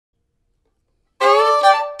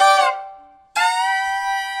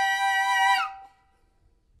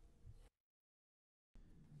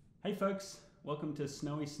Hey folks, welcome to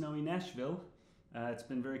snowy Nashville. It's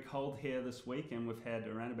been very cold here this week and we've had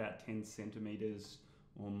around about 10 centimeters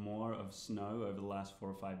or more of snow over the last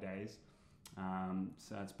 4 or 5 days.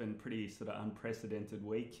 So it's been pretty sort of unprecedented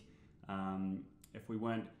week. If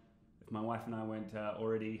my wife and I weren't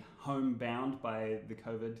already homebound by the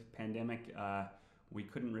COVID pandemic, we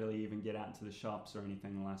couldn't really even get out into the shops or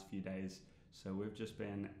anything the last few days. So we've just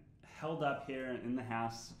been held up here in the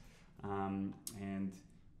house and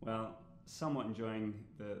well, somewhat enjoying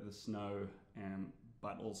the snow,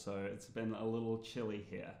 but also it's been a little chilly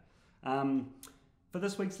here. For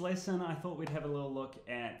this week's lesson, I thought we'd have a little look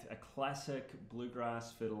at a classic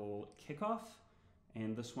bluegrass fiddle kickoff,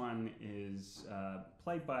 and this one is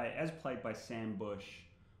played by Sam Bush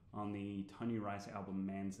on the Tony Rice album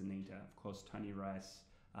Manzanita. Of course, Tony Rice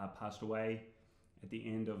passed away at the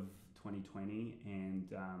end of 2020,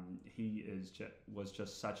 and he was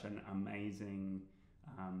just such an amazing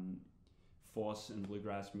force in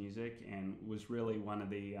bluegrass music, and was really one of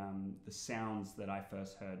the sounds that I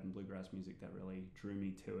first heard in bluegrass music that really drew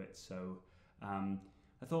me to it. So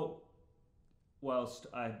I thought, whilst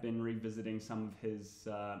I've been revisiting some of his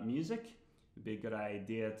music, it'd be a good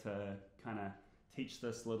idea to kind of teach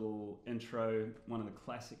this little intro, one of the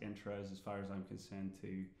classic intros as far as I'm concerned,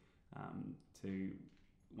 to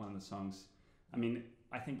one of the songs. I mean,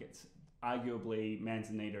 I think it's arguably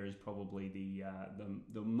Manzanita is probably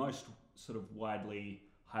the most sort of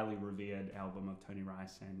highly revered album of Tony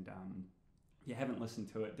Rice, and if you haven't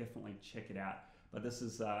listened to it, definitely check it out. But this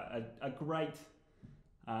is a great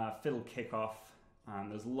fiddle kickoff.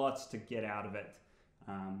 There's lots to get out of it.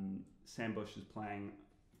 Sam Bush is playing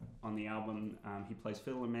on the album. He plays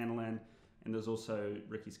fiddle and mandolin, and there's also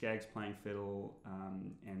Ricky Skaggs playing fiddle,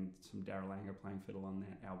 and some Darryl Anger playing fiddle on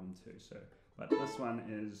that album too. But this one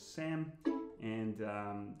is Sam, and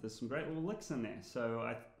there's some great little licks in there.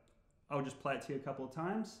 So I'll just play it to you a couple of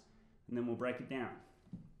times, and then we'll break it down.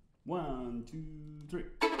 1, 2, 3.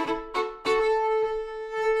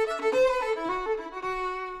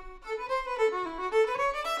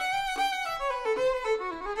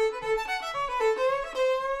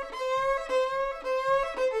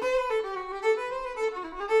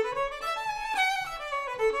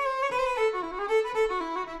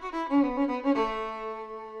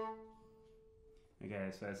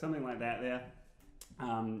 Okay, so something like that there.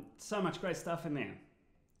 So much great stuff in there.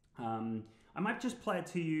 I might just play it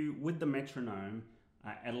to you with the metronome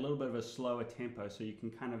at a little bit of a slower tempo, so you can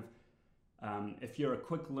kind of, if you're a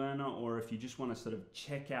quick learner, or if you just want to sort of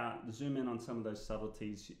zoom in on some of those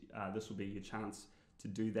subtleties, this will be your chance to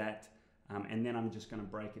do that. And then I'm just going to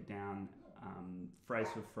break it down phrase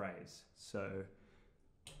for phrase. So,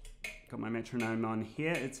 got my metronome on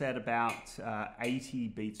here. It's at about 80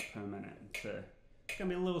 beats per minute. So it's going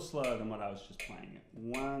to be a little slower than what I was just playing it.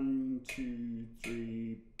 1, 2,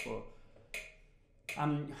 3, 4.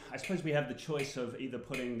 I suppose we have the choice of either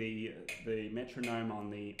putting the metronome on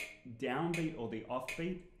the downbeat or the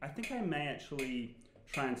offbeat. I think I may actually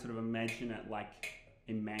try and sort of imagine it like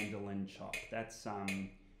a mandolin chop. That's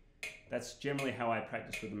generally how I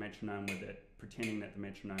practice with the metronome, with it pretending that the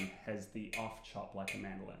metronome has the off chop like a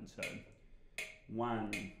mandolin. So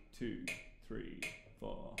 1, 2, 3,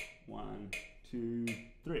 4. 1, 2,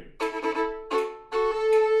 3.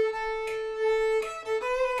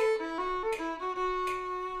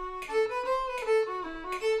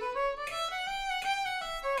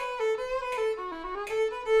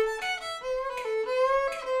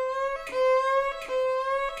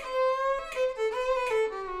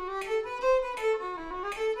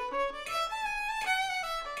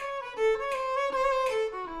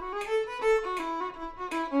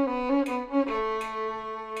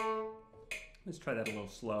 Let's try that a little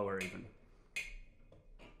slower even.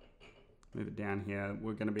 Move it down here.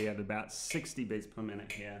 We're going to be at about 60 beats per minute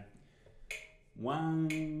here.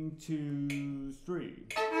 1, 2, 3.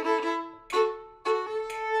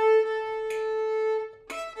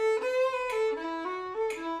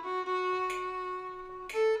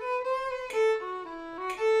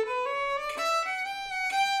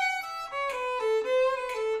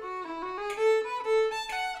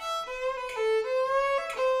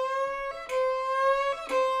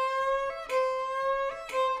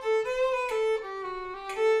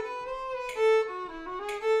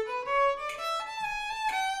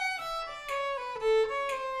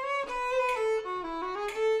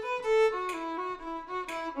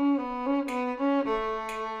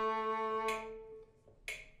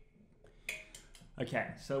 Okay,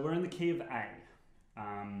 so we're in the key of A,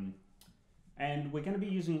 and we're going to be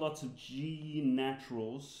using lots of G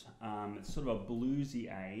naturals. It's sort of a bluesy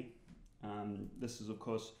A. This is, of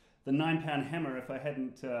course, the 9-pound hammer. If I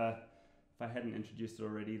hadn't introduced it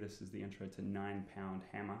already, this is the intro to 9-pound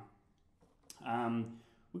hammer.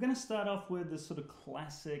 We're going to start off with this sort of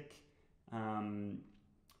classic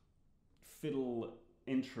fiddle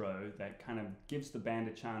intro that kind of gives the band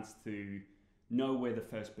a chance to know where the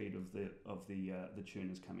first beat of the tune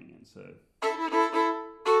is coming in. So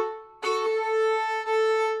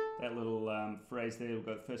that little phrase there, we've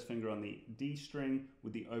got first finger on the D string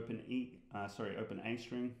with the open A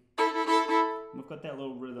string. And we've got that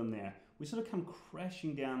little rhythm there. We sort of come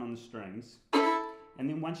crashing down on the strings, and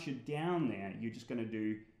then once you're down there, you're just going to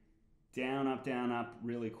do down, up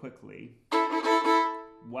really quickly,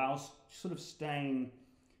 whilst sort of staying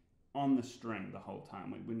on the string the whole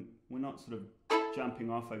time. We're not sort of jumping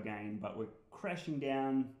off again, but we're crashing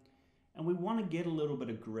down, and we want to get a little bit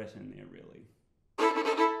of grit in there, really.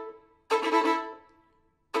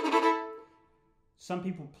 Some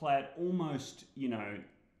people play it almost, you know,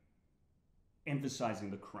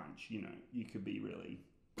 emphasizing the crunch. You know, you could be really...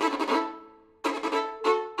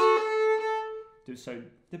 So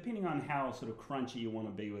depending on how sort of crunchy you want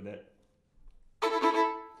to be with it,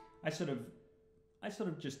 I sort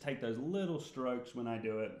of just take those little strokes when I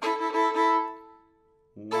do it.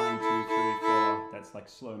 1, 2, 3, 4. That's like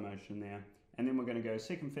slow motion there. And then we're going to go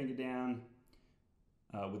second finger down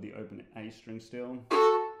with the open A string still,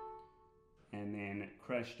 and then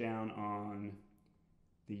crash down on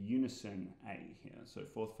the unison A here. So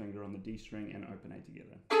fourth finger on the D string and open A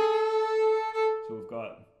together. So we've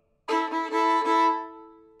got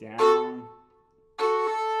down.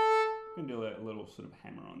 We're going to do a little sort of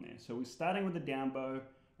hammer on there. So we're starting with the down bow.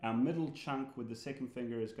 Our middle chunk with the second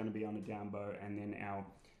finger is going to be on the down bow, and then our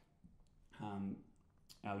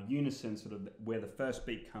unison, sort of where the first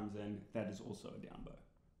beat comes in, that is also a down bow.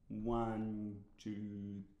 1,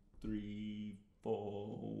 2, 3,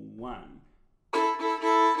 4, 1.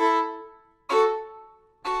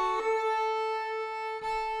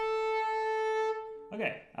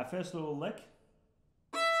 Okay, our first little lick.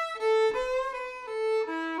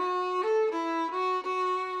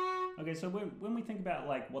 Okay, so when we think about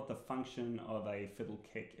like what the function of a fiddle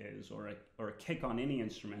kick is, or a kick on any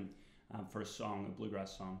instrument for a song, a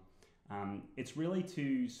bluegrass song, it's really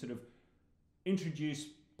to sort of introduce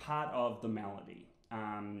part of the melody.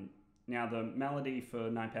 Now the melody for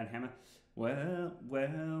 9-pound hammer, well,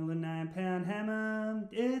 the 9-pound hammer,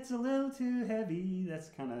 it's a little too heavy. That's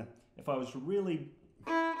kind of, if I was really...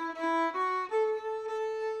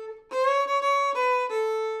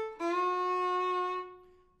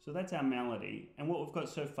 So that's our melody, and what we've got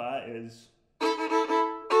so far is...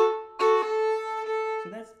 So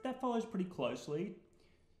that follows pretty closely.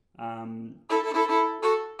 We're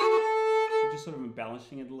just sort of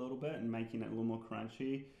embellishing it a little bit and making it a little more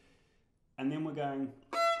crunchy. And then we're going...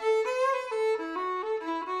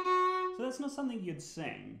 So that's not something you'd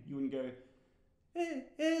sing. You wouldn't go,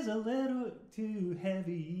 it is a little too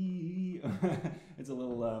heavy. It's a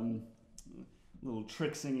little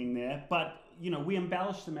trick singing there. But, you know, we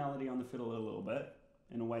embellish the melody on the fiddle a little bit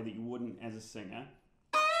in a way that you wouldn't as a singer.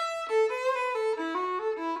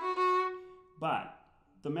 But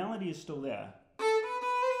the melody is still there.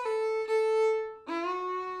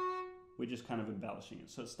 We're just kind of embellishing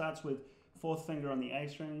it. So it starts with fourth finger on the A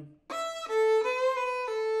string.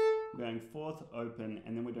 We're going fourth, open,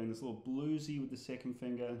 and then we're doing this little bluesy with the second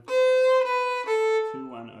finger. 2,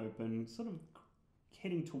 1, open, sort of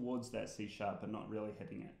heading towards that C sharp, but not really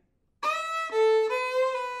hitting it.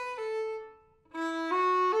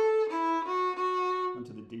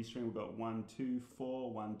 Onto the D string, we've got 1, 2,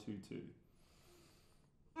 4, 1, 2, 2.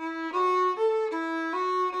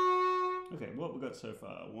 Okay, what we've got so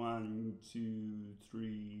far? 1, 2,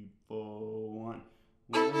 3, 4, 1.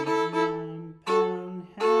 9-pound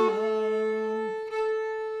hammer.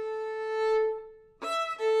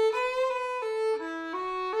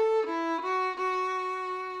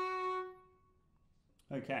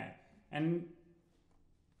 Okay, and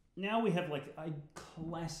now we have like a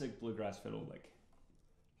classic bluegrass fiddle lick.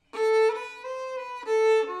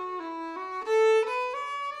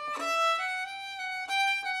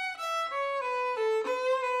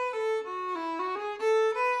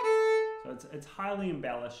 It's highly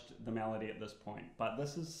embellished, the melody at this point, but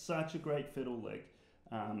this is such a great fiddle lick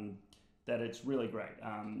that it's really great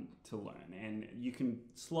to learn. And you can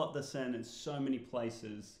slot this in so many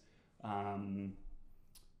places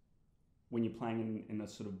when you're playing in a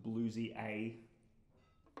sort of bluesy A.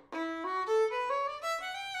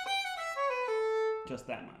 Just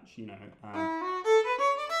that much, you know.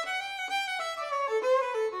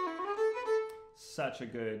 Such a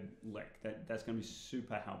good lick that's going to be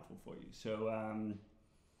super helpful for you. So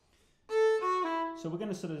So we're going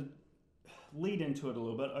to sort of lead into it a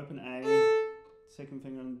little bit. Open A, second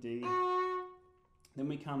finger on D. Then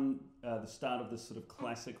we come the start of this sort of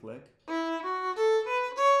classic lick.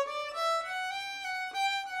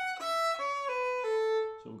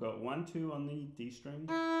 So we've got 1, 2 on the D string,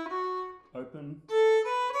 open,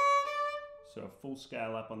 so a full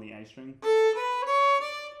scale up on the A string.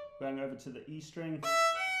 Going over to the E string,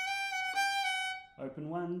 open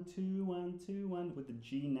 1, 2, 1, 2, 1 with the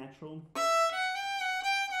G natural.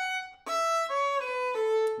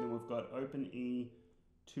 Then we've got open E,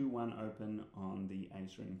 2, 1 open on the A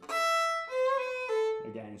string.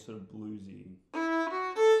 Again, sort of bluesy.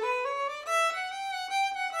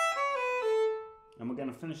 And we're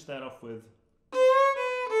going to finish that off with...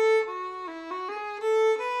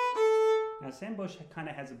 Now Sam Bush kind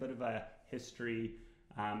of has a bit of a history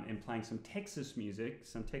in playing some Texas music,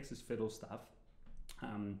 some Texas fiddle stuff.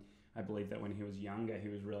 I believe that when he was younger, he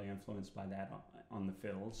was really influenced by that on the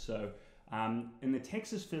fiddle. So in the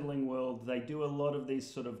Texas fiddling world, they do a lot of these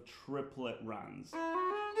sort of triplet runs.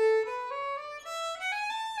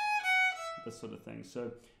 This sort of thing.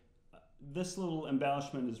 So this little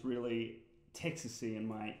embellishment is really Texasy in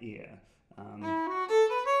my ear.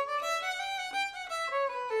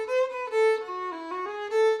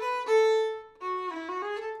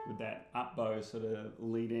 With that up bow sort of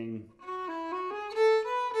leading.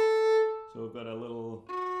 So we've got a little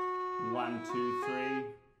 1, 2, 3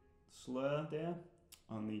 slur there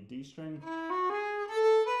on the D string.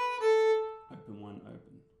 Open 1,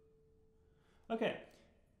 open. Okay,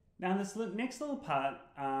 now this next little part,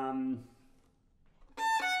 oh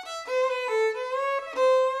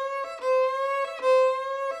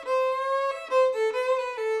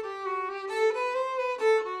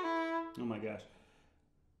my gosh,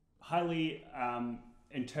 highly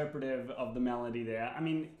interpretive of the melody there. I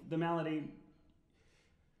mean, the melody,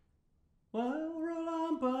 well, roll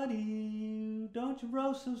on buddy, don't you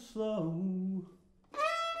roll so slow.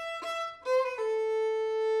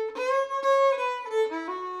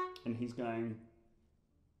 And he's going,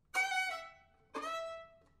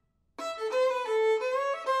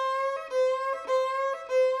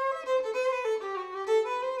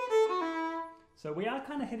 so we are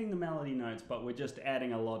kind of hitting the melody notes, but we're just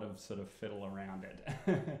adding a lot of sort of fiddle around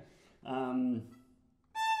it.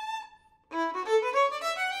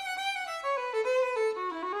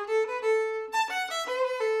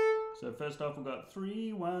 So first off, we've got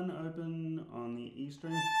 3, 1 open on the E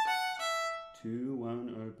string, 2,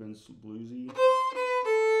 1 open bluesy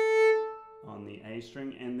on the A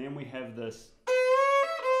string, and then we have this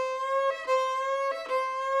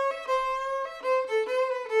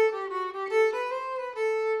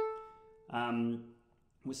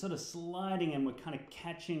we're sort of sliding and we're kind of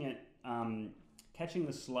catching it, catching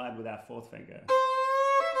the slide with our 4th finger.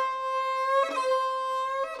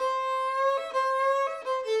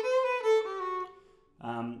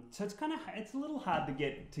 So it's a little hard to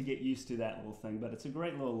get used to that little thing, but it's a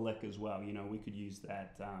great little lick as well. You know, we could use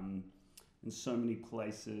that in so many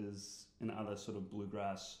places in other sort of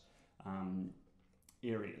bluegrass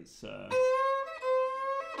areas. So.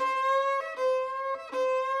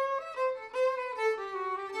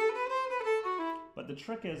 But the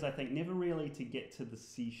trick is, I think, never really to get to the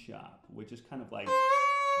C sharp. We're just kind of like,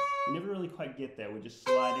 we never really quite get there. We're just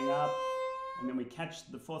sliding up, and then we catch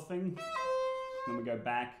the 4th finger, then we go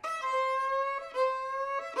back.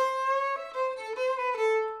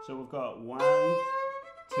 So we've got 1,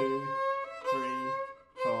 2, 3,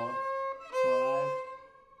 4, 5,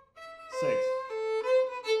 6.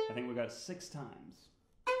 I think we got 6 times.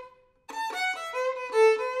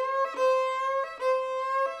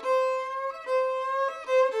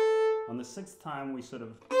 On the 6th time, we sort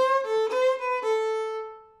of 2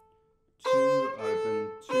 open,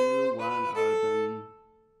 2, 1 open.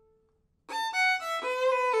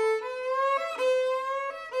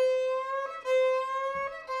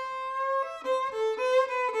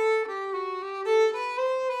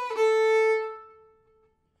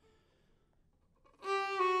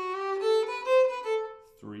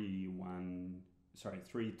 Sorry,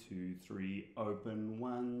 3, 2, 3, open,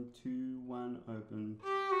 1, 2, 1, open.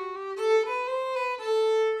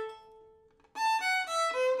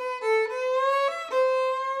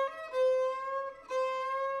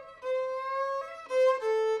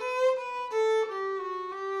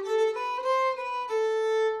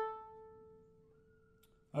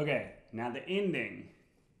 Okay, now the ending.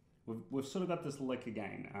 We've sort of got this lick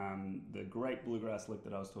again, the great bluegrass lick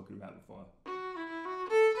that I was talking about before.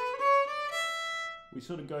 We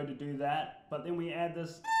sort of go to do that, but then we add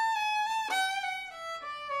this.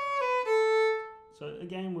 So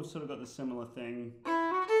again, we've sort of got the similar thing.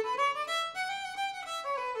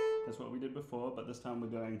 That's what we did before, but this time we're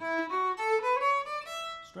going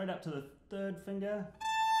straight up to the third finger.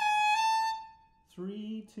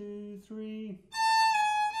 3, 2, 3.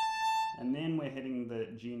 And then we're hitting the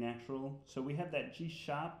G natural. So we have that G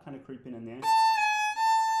sharp kind of creeping in there.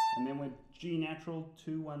 And then we're G natural,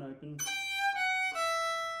 2, 1 open.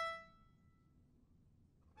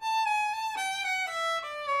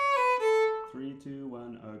 Three, 2,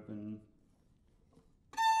 1 open.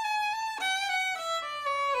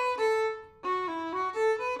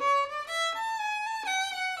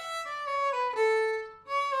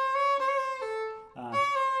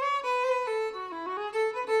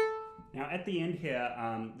 Now at the end here,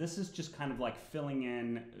 this is just kind of like filling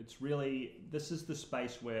in. It's really, this is the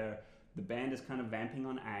space where the band is kind of vamping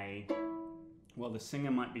on A, while the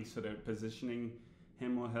singer might be sort of positioning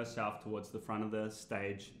him or herself towards the front of the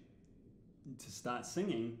stage to start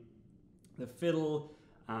singing. The fiddle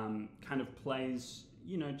kind of plays,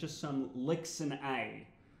 you know, just some licks in A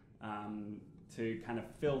to kind of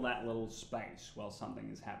fill that little space while something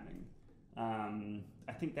is happening.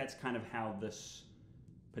 I think that's kind of how this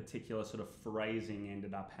particular sort of phrasing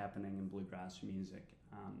ended up happening in bluegrass music.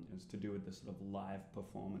 It was to do with the sort of live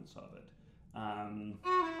performance of it. And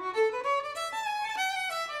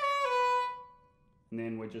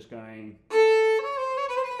then we're just going,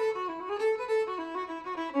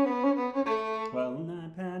 well,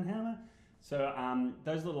 9-pound hammer. So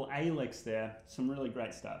those little A licks there, some really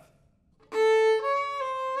great stuff.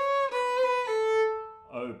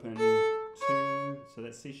 Open, 2, so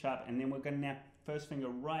that's C sharp, and then we're going to now first finger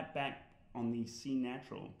right back on the C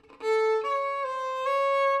natural.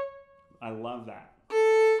 I love that.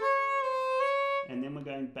 And then we're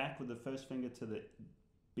going back with the first finger to the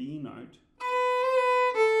B note.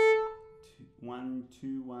 1,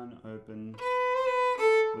 2, 1 open,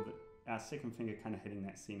 with our second finger kind of hitting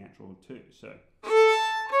that C natural too. So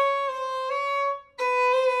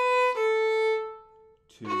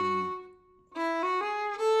 2.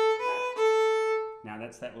 Now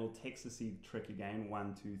that's that little Texasy trick again.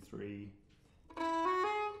 1, 2, 3.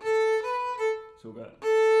 So we'll go.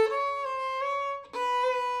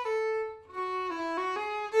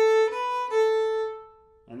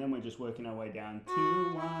 And then we're just working our way down.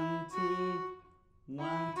 2, 1, 2,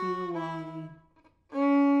 1, 2, 1.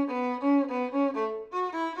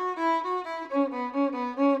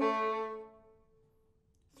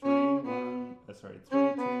 3, 2, 3,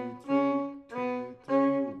 2,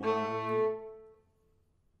 3, 1.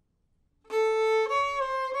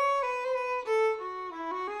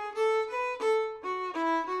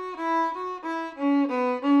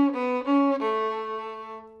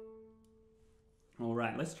 All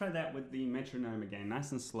right, let's try that with the metronome again,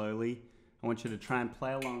 nice and slowly. I want you to try and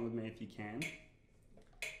play along with me if you can.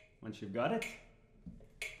 Once you've got it,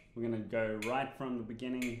 we're going to go right from the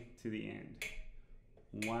beginning to the end.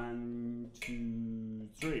 1, 2,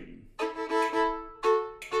 3.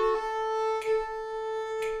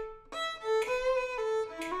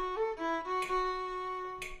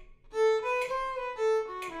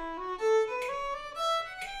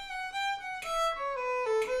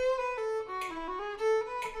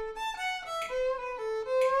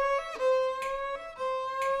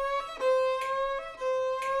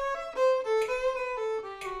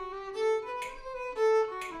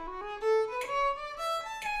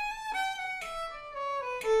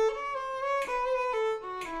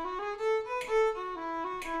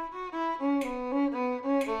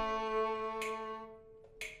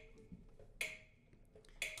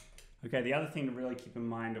 Okay, the other thing to really keep in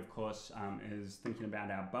mind, of course, is thinking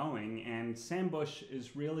about our bowing. And Sam Bush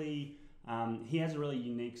is really, he has a really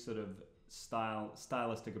unique sort of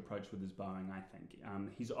stylistic approach with his bowing, I think.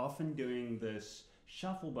 He's often doing this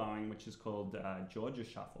shuffle bowing, which is called Georgia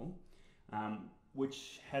shuffle,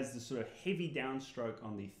 which has this sort of heavy downstroke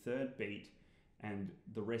on the third beat, and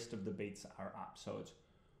the rest of the beats are up. So it's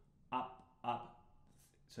up, up.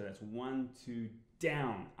 So that's 1, 2,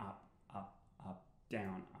 down, up, up, up,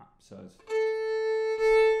 down, up. So it's, I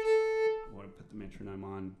want to put the metronome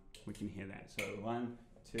on, we can hear that. So 1,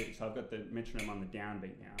 2, so I've got the metronome on the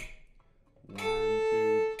downbeat now. 1,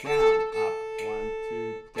 2, down, up, 1,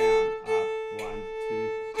 2, down, up, 1,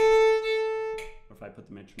 2. Or if I put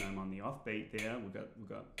the metronome on the offbeat there, we've got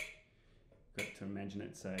to imagine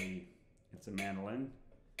it's a mandolin.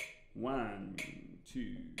 1,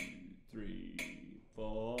 2, 3,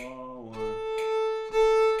 4, 1.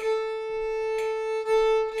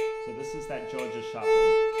 So this is that Georgia shuffle.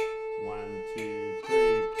 1, 2,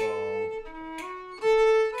 3, 4.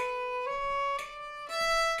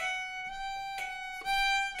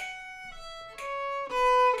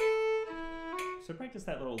 So So practice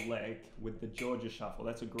that little leg with the Georgia shuffle.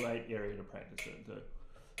 That's a great area to practice it. The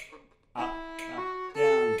up,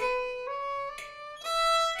 down.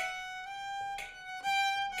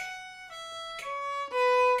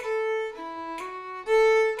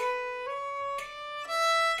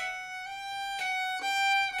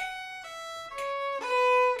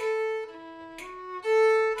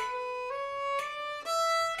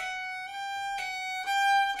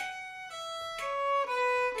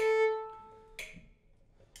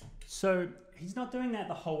 So he's not doing that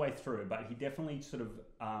the whole way through, but he definitely sort of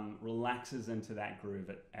relaxes into that groove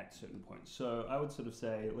at certain points. So I would sort of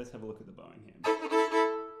say, let's have a look at the bowing here.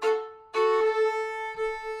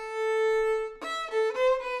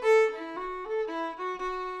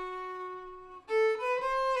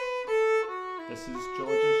 This is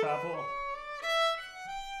Georgia shuffle.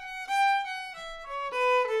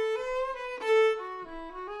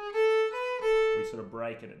 We sort of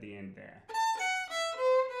break it at the end there.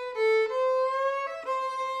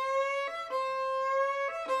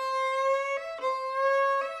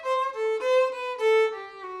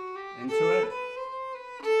 Into it.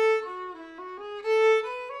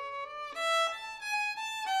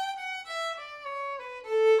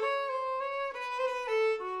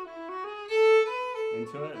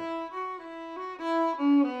 Into it.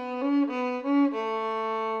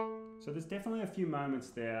 So there's definitely a few moments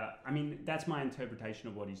there. I mean, that's my interpretation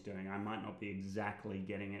of what he's doing. I might not be exactly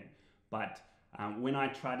getting it, but when I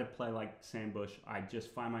try to play like Sam Bush, I just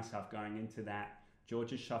find myself going into that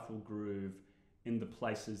Georgia shuffle groove in the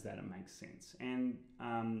places that it makes sense. And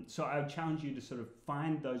so I would challenge you to sort of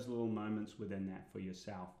find those little moments within that for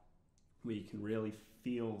yourself, where you can really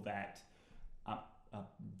feel that up,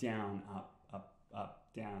 up, down, up, up, up,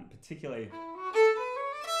 down, particularly.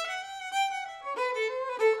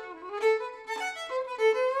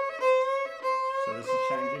 So this is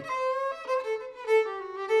changing.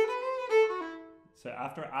 So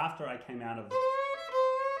after I came out of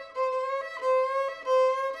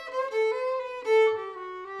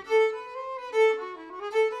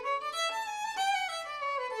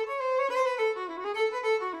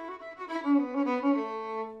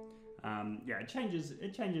yeah, it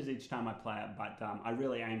changes each time I play it, but I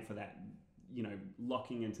really aim for that, you know,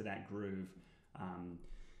 locking into that groove,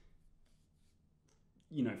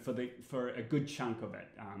 you know, for a good chunk of it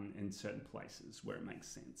in certain places where it makes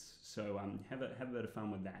sense. So have a bit of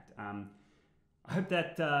fun with that. I hope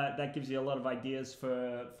that that gives you a lot of ideas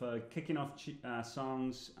for kicking off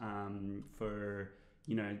songs, for,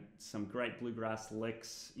 you know, some great bluegrass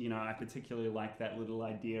licks. You know, I particularly like that little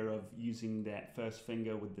idea of using that first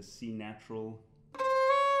finger with the C natural.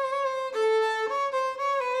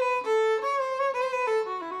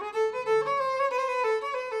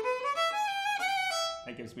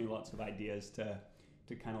 That gives me lots of ideas to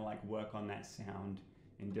kind of like work on that sound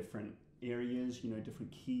in different areas, you know,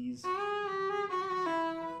 different keys.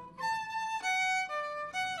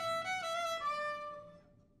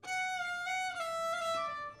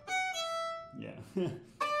 Yeah.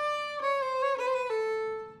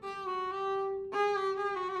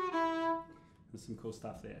 There's some cool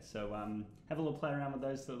stuff there. So have a little play around with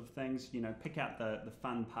those sort of things. You know, pick out the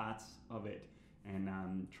fun parts of it and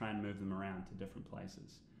try and move them around to different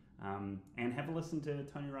places. And have a listen to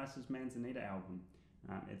Tony Rice's Manzanita album.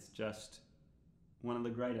 It's just one of the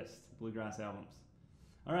greatest bluegrass albums.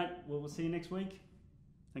 All right, well, we'll see you next week.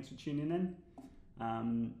 Thanks for tuning in.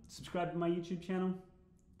 Subscribe to my YouTube channel.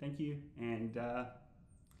 Thank you, and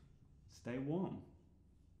stay warm.